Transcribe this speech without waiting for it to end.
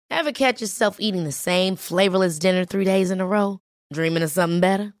Ever catch yourself eating the same flavorless dinner 3 days in a row? Dreaming of something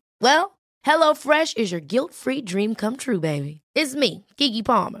better? Well, HelloFresh is your guilt-free dream come true, baby. It's me, Keke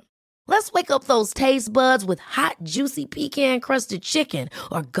Palmer. Let's wake up those taste buds with hot, juicy pecan-crusted chicken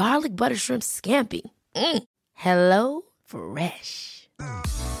or garlic butter shrimp scampi. Hello Fresh.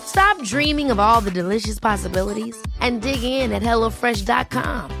 Stop dreaming of all the delicious possibilities and dig in at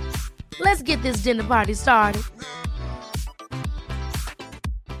HelloFresh.com. Let's get this dinner party started.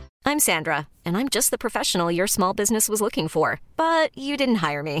 I'm Sandra, and I'm just the professional your small business was looking for. But you didn't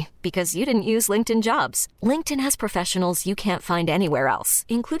hire me because you didn't use LinkedIn Jobs. LinkedIn has professionals you can't find anywhere else,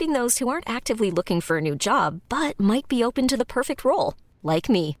 including those who aren't actively looking for a new job, but might be open to the perfect role, like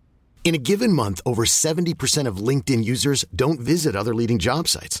me. In a given month, over 70% of LinkedIn users don't visit other leading job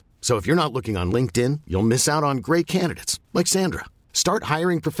sites. So if you're not looking on LinkedIn, you'll miss out on great candidates like Sandra. Start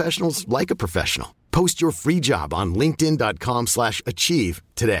hiring professionals like a professional. Post your free job on linkedin.com/achieve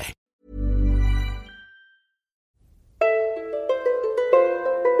today.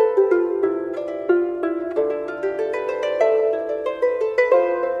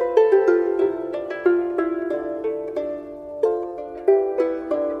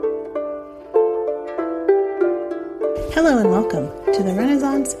 Hello and welcome to the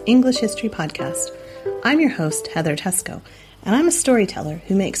Renaissance English History Podcast. I'm your host, Heather Tesco, and I'm a storyteller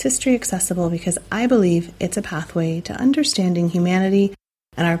who makes history accessible because I believe it's a pathway to understanding humanity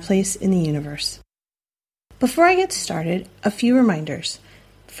and our place in the universe. Before I get started, a few reminders.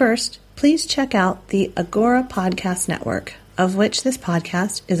 First, please check out the Agora Podcast Network, of which this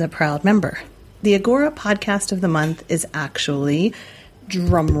podcast is a proud member. The Agora Podcast of the Month is actually,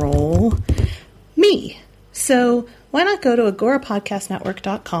 drumroll, me. So why not go to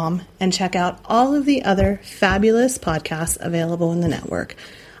agorapodcastnetwork.com and check out all of the other fabulous podcasts available in the network.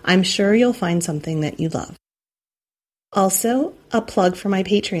 I'm sure you'll find something that you love. Also, a plug for my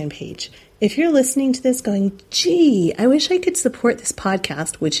Patreon page. If you're listening to this going, gee, I wish I could support this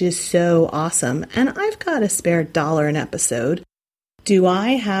podcast, which is so awesome, and I've got a spare $1 an episode, do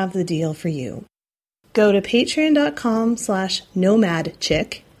I have the deal for you? Go to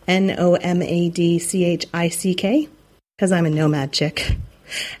patreon.com/nomadchick, NOMADCHICK, because I'm a nomad chick,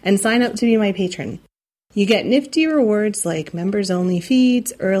 and sign up to be my patron. You get nifty rewards like members-only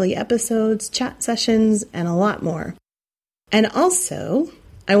feeds, early episodes, chat sessions, and a lot more. And also,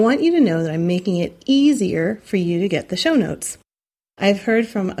 I want you to know that I'm making it easier for you to get the show notes. I've heard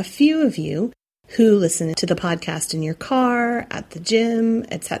from a few of you who listen to the podcast in your car, at the gym,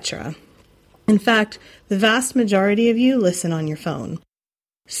 etc. In fact, the vast majority of you listen on your phone.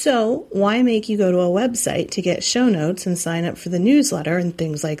 So why make you go to a website to get show notes and sign up for the newsletter and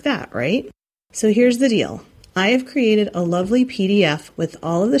things like that, right? So here's the deal. I have created a lovely PDF with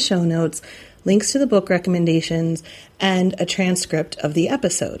all of the show notes, links to the book recommendations, and a transcript of the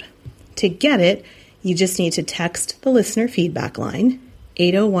episode. To get it, you just need to text the listener feedback line,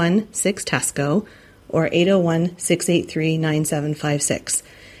 801-6TESCO, or 801-683-9756.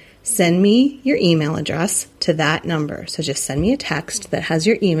 Send me your email address to that number. So just send me a text that has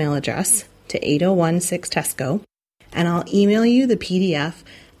your email address to 801-6TESCO, and I'll email you the PDF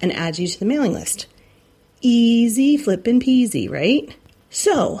and add you to the mailing list. Easy flippin' peasy, right?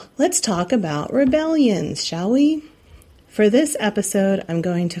 So let's talk about rebellions, shall we? For this episode, I'm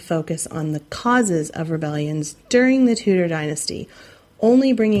going to focus on the causes of rebellions during the Tudor dynasty,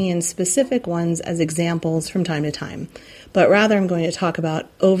 only bringing in specific ones as examples from time to time. But rather, I'm going to talk about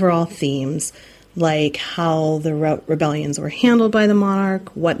overall themes, like how the rebellions were handled by the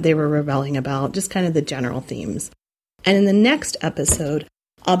monarch, what they were rebelling about, just kind of the general themes. And in the next episode,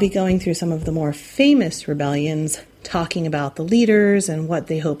 I'll be going through some of the more famous rebellions, talking about the leaders and what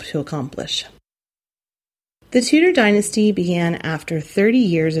they hoped to accomplish. The Tudor dynasty began after 30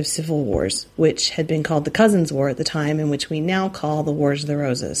 years of civil wars, which had been called the Cousins' War at the time, and which we now call the Wars of the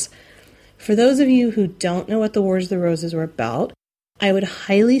Roses. For those of you who don't know what the Wars of the Roses were about, I would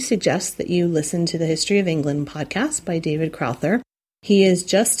highly suggest that you listen to the History of England podcast by David Crowther. He is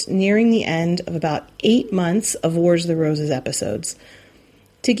just nearing the end of about 8 months of Wars of the Roses episodes.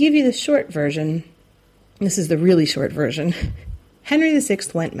 To give you the short version, this is the really short version, Henry VI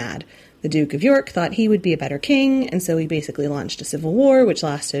went mad. The Duke of York thought he would be a better king, and so he basically launched a civil war, which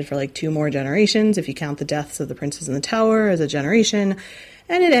lasted for like 2 more generations, if you count the deaths of the princes in the Tower as a generation,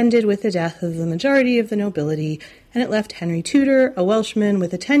 and it ended with the death of the majority of the nobility, and it left Henry Tudor, a Welshman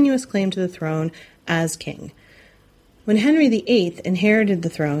with a tenuous claim to the throne, as king. When Henry VIII inherited the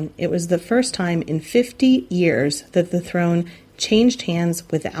throne, it was the first time in 50 years that the throne changed hands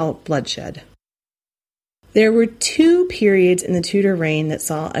without bloodshed. There were 2 periods in the Tudor reign that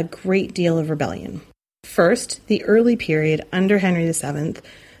saw a great deal of rebellion. First, the early period under Henry VII,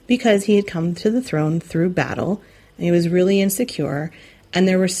 because he had come to the throne through battle, and he was really insecure, and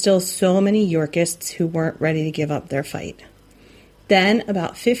there were still so many Yorkists who weren't ready to give up their fight. Then,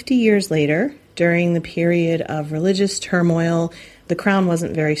 about 50 years later, during the period of religious turmoil, the crown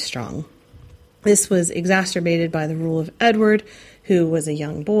wasn't very strong. This was exacerbated by the rule of Edward, who was a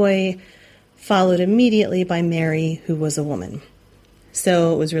young boy, followed immediately by Mary, who was a woman.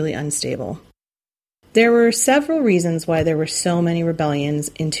 So it was really unstable. There were several reasons why there were so many rebellions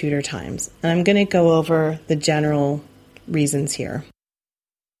in Tudor times, and I'm going to go over the general reasons here.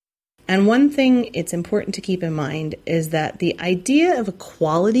 And one thing it's important to keep in mind is that the idea of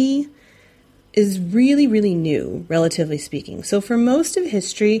equality is really, really new, relatively speaking. So for most of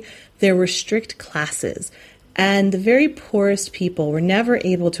history, there were strict classes, and the very poorest people were never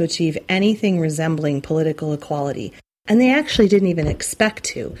able to achieve anything resembling political equality. And they actually didn't even expect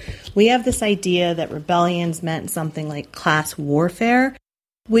to. We have this idea that rebellions meant something like class warfare,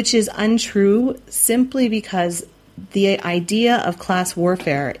 which is untrue simply because the idea of class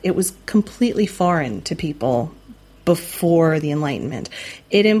warfare, it was completely foreign to people before the Enlightenment.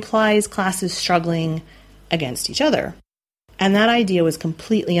 It implies classes struggling against each other. And that idea was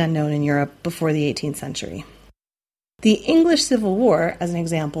completely unknown in Europe before the 18th century. The English Civil War, as an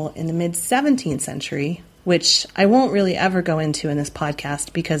example, in the mid-17th century, which I won't really ever go into in this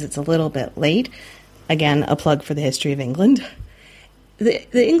podcast because it's a little bit late. Again, a plug for the history of England.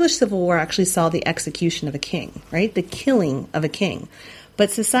 The English Civil War actually saw the execution of a king, right? The killing of a king.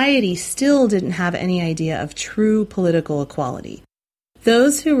 But society still didn't have any idea of true political equality.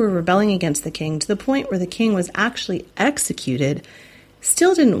 Those who were rebelling against the king to the point where the king was actually executed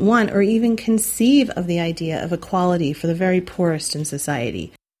still didn't want or even conceive of the idea of equality for the very poorest in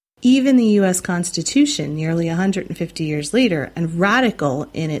society. Even the U.S. Constitution, nearly 150 years later, and radical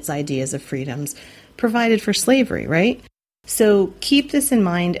in its ideas of freedoms, provided for slavery, right? So keep this in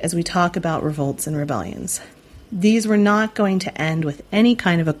mind as we talk about revolts and rebellions. These were not going to end with any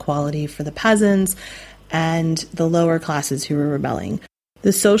kind of equality for the peasants and the lower classes who were rebelling.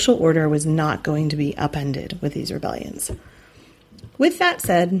 The social order was not going to be upended with these rebellions. With that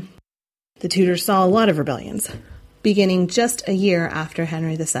said, the Tudors saw a lot of rebellions, beginning just a year after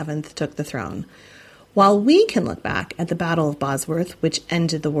Henry VII took the throne. While we can look back at the Battle of Bosworth, which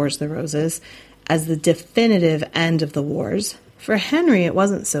ended the Wars of the Roses, as the definitive end of the wars, for Henry it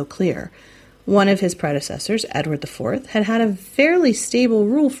wasn't so clear. One of his predecessors, Edward IV, had had a fairly stable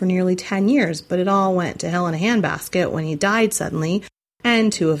rule for nearly 10 years, but it all went to hell in a handbasket when he died suddenly,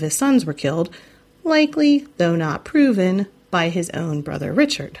 and 2 of his sons were killed, likely, though not proven, by his own brother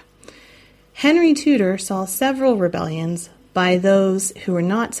Richard. Henry Tudor saw several rebellions by those who were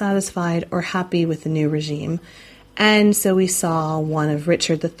not satisfied or happy with the new regime, and so we saw one of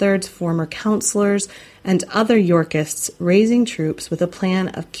Richard III's former counselors and other Yorkists raising troops with a plan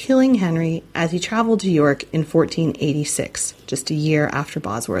of killing Henry as he traveled to York in 1486, just a year after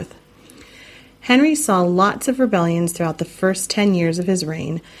Bosworth. Henry saw lots of rebellions throughout the first 10 years of his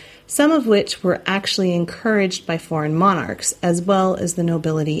reign, some of which were actually encouraged by foreign monarchs, as well as the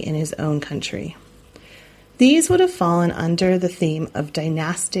nobility in his own country. These would have fallen under the theme of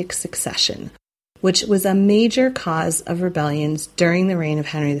dynastic succession, which was a major cause of rebellions during the reign of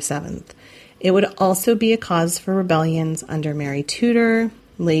Henry VII. It would also be a cause for rebellions under Mary Tudor,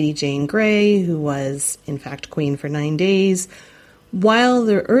 Lady Jane Grey, who was, in fact, queen for 9 days, while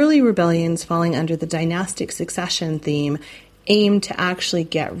the early rebellions falling under the dynastic succession theme aimed to actually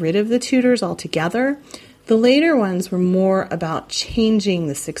get rid of the Tudors altogether. The later ones were more about changing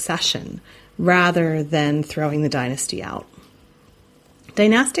the succession rather than throwing the dynasty out.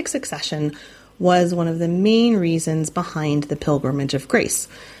 Dynastic succession was one of the main reasons behind the Pilgrimage of Grace,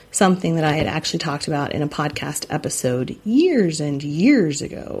 something that I had actually talked about in a podcast episode years and years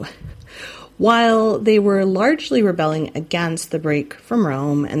ago. While they were largely rebelling against the break from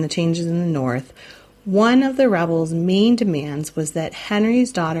Rome and the changes in the north, one of the rebels' main demands was that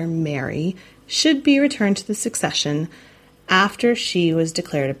Henry's daughter Mary should be returned to the succession after she was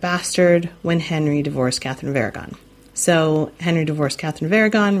declared a bastard when Henry divorced Catherine of Aragon. So Henry divorced Catherine of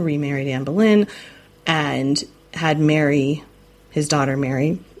Aragon, remarried Anne Boleyn, and had Mary, his daughter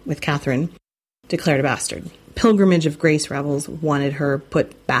Mary, with Catherine, declared a bastard. Pilgrimage of Grace rebels wanted her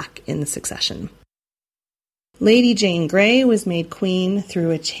put back in the succession. Lady Jane Grey was made queen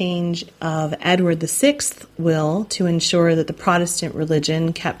through a change of Edward VI's will to ensure that the Protestant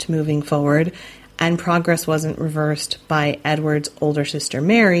religion kept moving forward and progress wasn't reversed by Edward's older sister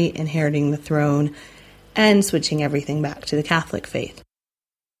Mary inheriting the throne and switching everything back to the Catholic faith.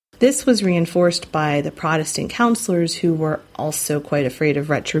 This was reinforced by the Protestant counselors who were also quite afraid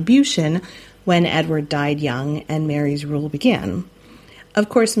of retribution when Edward died young and Mary's rule began. Of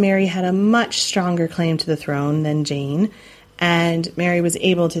course, Mary had a much stronger claim to the throne than Jane, and Mary was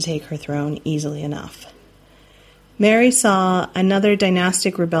able to take her throne easily enough. Mary saw another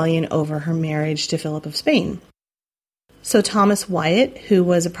dynastic rebellion over her marriage to Philip of Spain. So Thomas Wyatt, who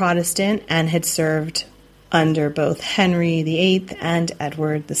was a Protestant and had served under both Henry VIII and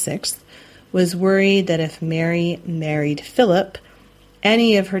Edward VI, was worried that if Mary married Philip,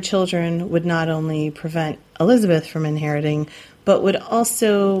 any of her children would not only prevent Elizabeth from inheriting, but would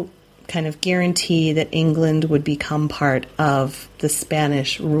also kind of guarantee that England would become part of the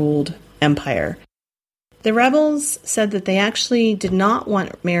Spanish-ruled empire. The rebels said that they actually did not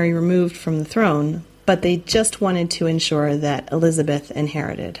want Mary removed from the throne, but they just wanted to ensure that Elizabeth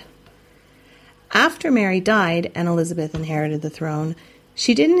inherited. After Mary died and Elizabeth inherited the throne,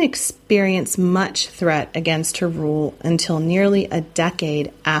 she didn't experience much threat against her rule until nearly a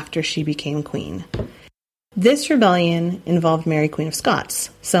decade after she became queen. This rebellion involved Mary, Queen of Scots,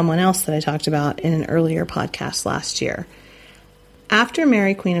 someone else that I talked about in an earlier podcast last year. After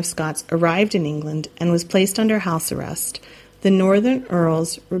Mary, Queen of Scots, arrived in England and was placed under house arrest, the Northern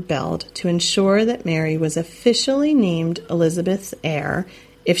Earls rebelled to ensure that Mary was officially named Elizabeth's heir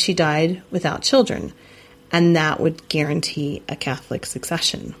if she died without children, and that would guarantee a Catholic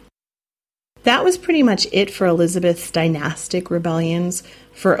succession. That was pretty much it for Elizabeth's dynastic rebellions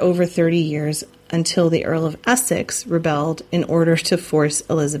for over 30 years until the Earl of Essex rebelled in order to force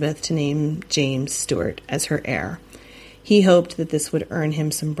Elizabeth to name James Stuart as her heir. He hoped that this would earn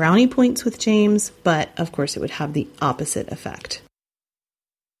him some brownie points with James, but of course it would have the opposite effect.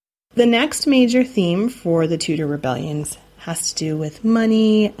 The next major theme for the Tudor rebellions has to do with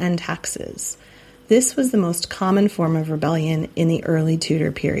money and taxes. This was the most common form of rebellion in the early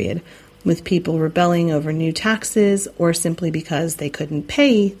Tudor period, with people rebelling over new taxes or simply because they couldn't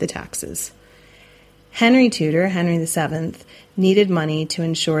pay the taxes. Henry Tudor, Henry VII, needed money to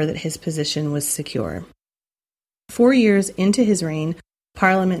ensure that his position was secure. 4 years into his reign,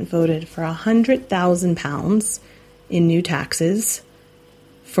 Parliament voted for £100,000 in new taxes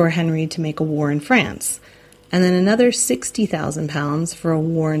for Henry to make a war in France, and then another £60,000 for a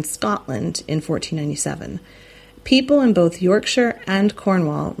war in Scotland in 1497. People in both Yorkshire and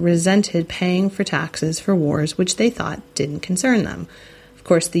Cornwall resented paying for taxes for wars which they thought didn't concern them. Of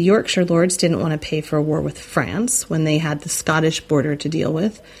course, the Yorkshire lords didn't want to pay for a war with France when they had the Scottish border to deal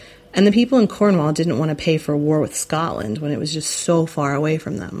with, and the people in Cornwall didn't want to pay for a war with Scotland when it was just so far away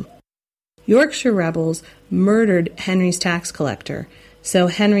from them. Yorkshire rebels murdered Henry's tax collector, so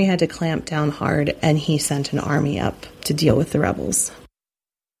Henry had to clamp down hard, and he sent an army up to deal with the rebels.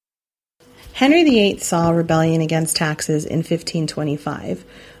 Henry VIII saw a rebellion against taxes in 1525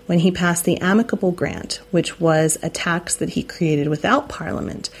 when he passed the Amicable Grant, which was a tax that he created without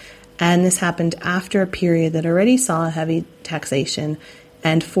Parliament, and this happened after a period that already saw heavy taxation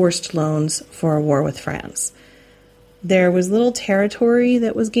and forced loans for a war with France. There was little territory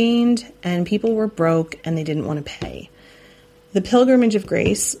that was gained, and people were broke and they didn't want to pay. The Pilgrimage of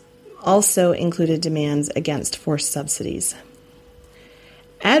Grace also included demands against forced subsidies.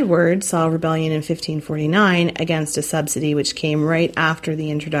 Edward saw a rebellion in 1549 against a subsidy which came right after the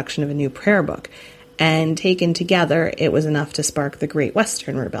introduction of a new prayer book, and taken together, it was enough to spark the Great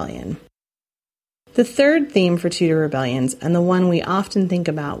Western Rebellion. The third theme for Tudor rebellions, and the one we often think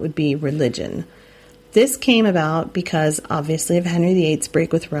about, would be religion. This came about because, obviously, of Henry VIII's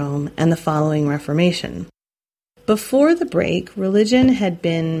break with Rome and the following Reformation. Before the break, religion had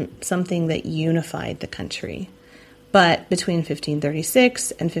been something that unified the country. But between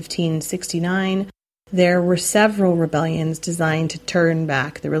 1536 and 1569, there were several rebellions designed to turn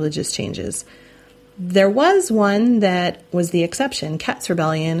back the religious changes. There was one that was the exception. Kett's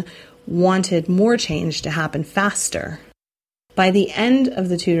Rebellion wanted more change to happen faster. By the end of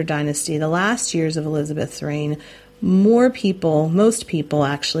the Tudor dynasty, the last years of Elizabeth's reign, most people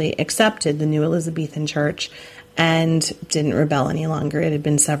actually accepted the new Elizabethan church and didn't rebel any longer. It had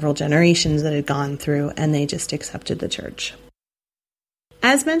been several generations that had gone through, and they just accepted the church.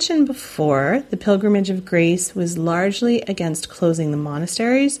 As mentioned before, the Pilgrimage of Grace was largely against closing the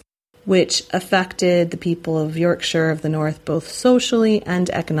monasteries, which affected the people of Yorkshire of the North both socially and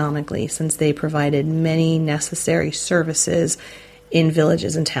economically, since they provided many necessary services in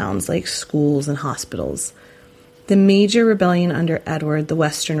villages and towns like schools and hospitals. The major rebellion under Edward, the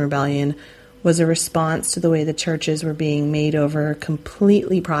Western Rebellion, was a response to the way the churches were being made over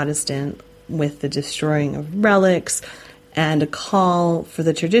completely Protestant, with the destroying of relics and a call for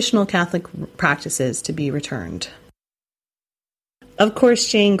the traditional Catholic practices to be returned. Of course,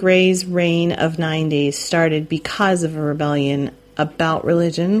 Jane Grey's reign of 9 days started because of a rebellion about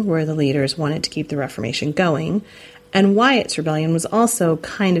religion where the leaders wanted to keep the Reformation going, And Wyatt's rebellion was also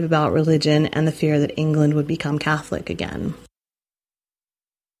kind of about religion and the fear that England would become Catholic again.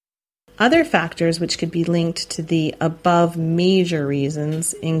 Other factors which could be linked to the above major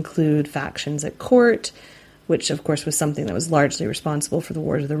reasons include factions at court, which of course was something that was largely responsible for the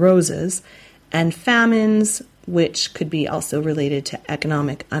Wars of the Roses, and famines, which could be also related to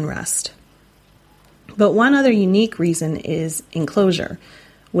economic unrest. But one other unique reason is enclosure,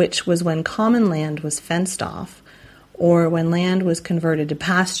 which was when common land was fenced off, or when land was converted to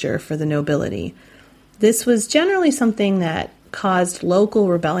pasture for the nobility. This was generally something that caused local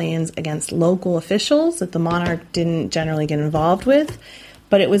rebellions against local officials that the monarch didn't generally get involved with,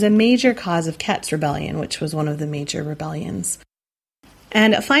 but it was a major cause of Kett's rebellion, which was one of the major rebellions.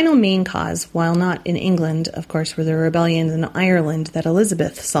 And a final main cause, while not in England, of course, were the rebellions in Ireland that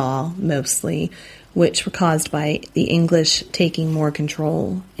Elizabeth saw mostly, which were caused by the English taking more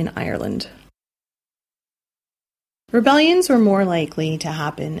control in Ireland. Rebellions were more likely to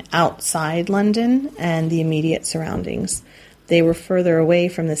happen outside London and the immediate surroundings. They were further away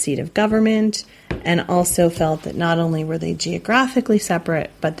from the seat of government and also felt that not only were they geographically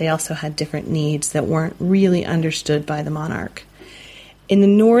separate, but they also had different needs that weren't really understood by the monarch. In the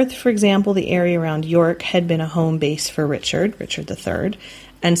north, for example, the area around York had been a home base for Richard III,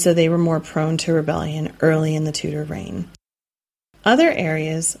 and so they were more prone to rebellion early in the Tudor reign. Other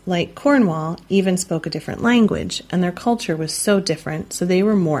areas, like Cornwall, even spoke a different language, and their culture was so different, so they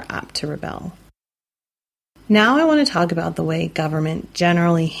were more apt to rebel. Now I want to talk about the way government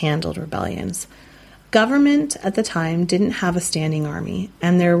generally handled rebellions. Government at the time didn't have a standing army,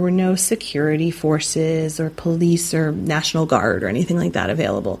 and there were no security forces or police or National Guard or anything like that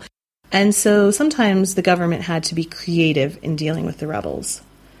available. And so sometimes the government had to be creative in dealing with the rebels.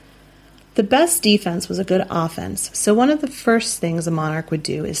 The best defense was a good offense, so one of the first things a monarch would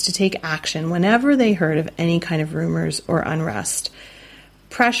do is to take action whenever they heard of any kind of rumors or unrest,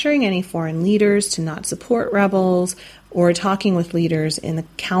 pressuring any foreign leaders to not support rebels, or talking with leaders in the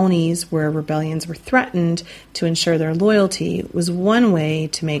counties where rebellions were threatened to ensure their loyalty was one way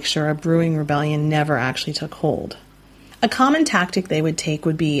to make sure a brewing rebellion never actually took hold. A common tactic they would take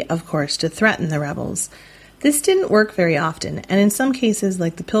would be, of course, to threaten the rebels. This didn't work very often, and in some cases,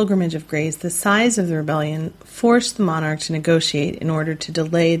 like the Pilgrimage of Grays, the size of the rebellion forced the monarch to negotiate in order to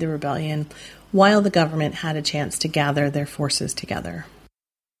delay the rebellion while the government had a chance to gather their forces together.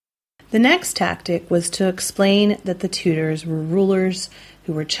 The next tactic was to explain that the Tudors were rulers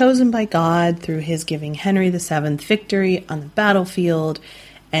who were chosen by God through his giving Henry VII victory on the battlefield,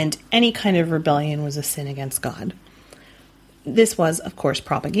 and any kind of rebellion was a sin against God. This was, of course,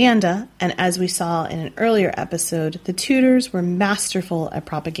 propaganda, and as we saw in an earlier episode, the Tudors were masterful at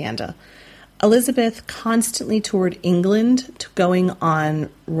propaganda. Elizabeth constantly toured England, going on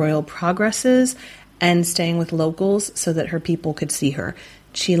royal progresses and staying with locals so that her people could see her.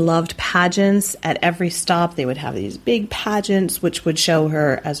 She loved pageants. At every stop, they would have these big pageants, which would show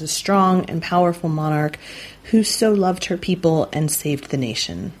her as a strong and powerful monarch who so loved her people and saved the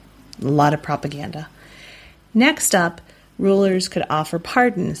nation. A lot of propaganda. Next up, rulers could offer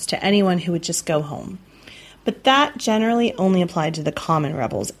pardons to anyone who would just go home. But that generally only applied to the common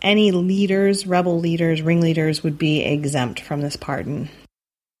rebels. Any leaders, rebel leaders, ringleaders would be exempt from this pardon.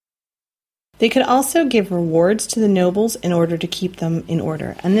 They could also give rewards to the nobles in order to keep them in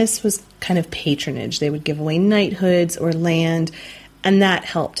order. And this was kind of patronage. They would give away knighthoods or land, and that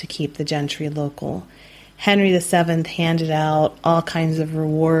helped to keep the gentry local. Henry VII handed out all kinds of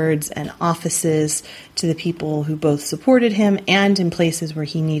rewards and offices to the people who both supported him and in places where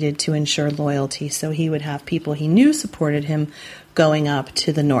he needed to ensure loyalty. So he would have people he knew supported him going up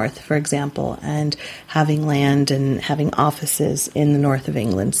to the north, for example, and having land and having offices in the north of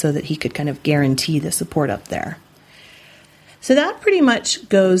England so that he could kind of guarantee the support up there. So that pretty much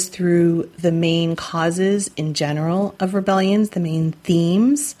goes through the main causes in general of rebellions, the main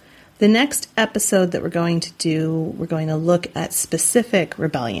themes. The next episode that we're going to do, we're going to look at specific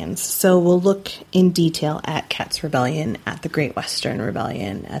rebellions. So we'll look in detail at Kett's Rebellion, at the Great Western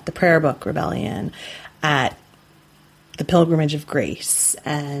Rebellion, at the Prayer Book Rebellion, at the Pilgrimage of Grace,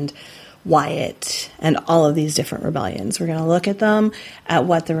 and Wyatt, and all of these different rebellions. We're going to look at them, at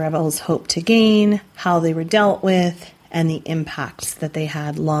what the rebels hoped to gain, how they were dealt with, and the impacts that they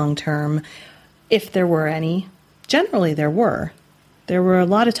had long term, if there were any. Generally, there were. There were a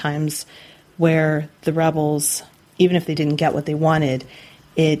lot of times where the rebels, even if they didn't get what they wanted,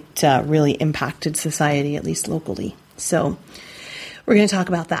 it really impacted society, at least locally. So we're going to talk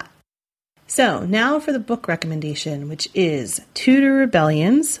about that. So now for the book recommendation, which is Tudor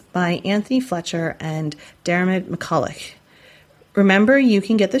Rebellions by Anthony Fletcher and Dermot McCulloch. Remember, you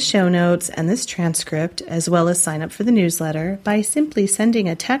can get the show notes and this transcript, as well as sign up for the newsletter, by simply sending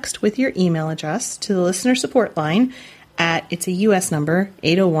a text with your email address to the listener support line at, it's a U.S. number,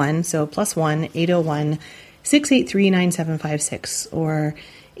 801, so +1, 801-683-9756, or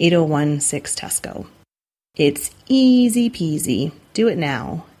 801-6TESCO. It's easy peasy. Do it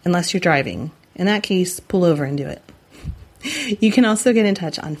now, unless you're driving. In that case, pull over and do it. You can also get in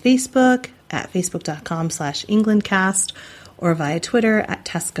touch on Facebook at facebook.com/EnglandCast, or via Twitter at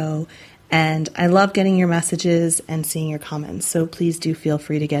Tesco. And I love getting your messages and seeing your comments, so please do feel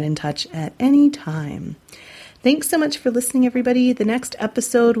free to get in touch at any time. Thanks so much for listening, everybody. The next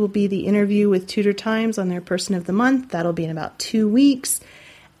episode will be the interview with Tudor Times on their Person of the Month. That'll be in about 2 weeks.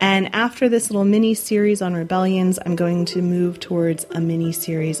 And after this little mini-series on rebellions, I'm going to move towards a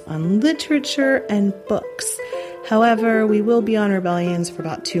mini-series on literature and books. However, we will be on rebellions for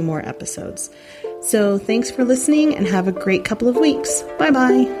about 2 more episodes. So thanks for listening and have a great couple of weeks.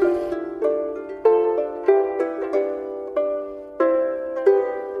 Bye-bye.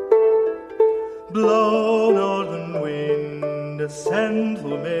 Blow, northern wind, a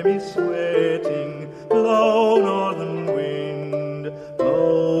sandful may be sweating. Blow, northern wind,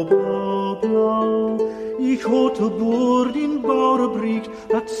 blow, blow, blow. Ich hatte Bord in Bauerbricht,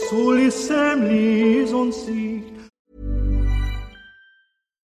 dat soll is Samlies on sicht.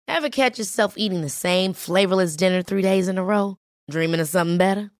 Ever catch yourself eating the same flavorless dinner 3 days in a row? Dreaming of something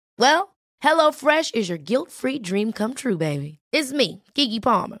better? Well, HelloFresh is your guilt-free dream come true, baby. It's me, Keke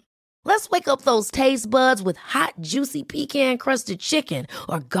Palmer. Let's wake up those taste buds with hot, juicy pecan-crusted chicken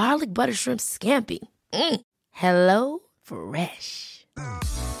or garlic butter shrimp scampi. Hello Fresh.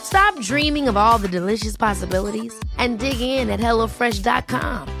 Stop dreaming of all the delicious possibilities and dig in at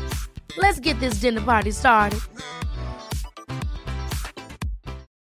HelloFresh.com. Let's get this dinner party started.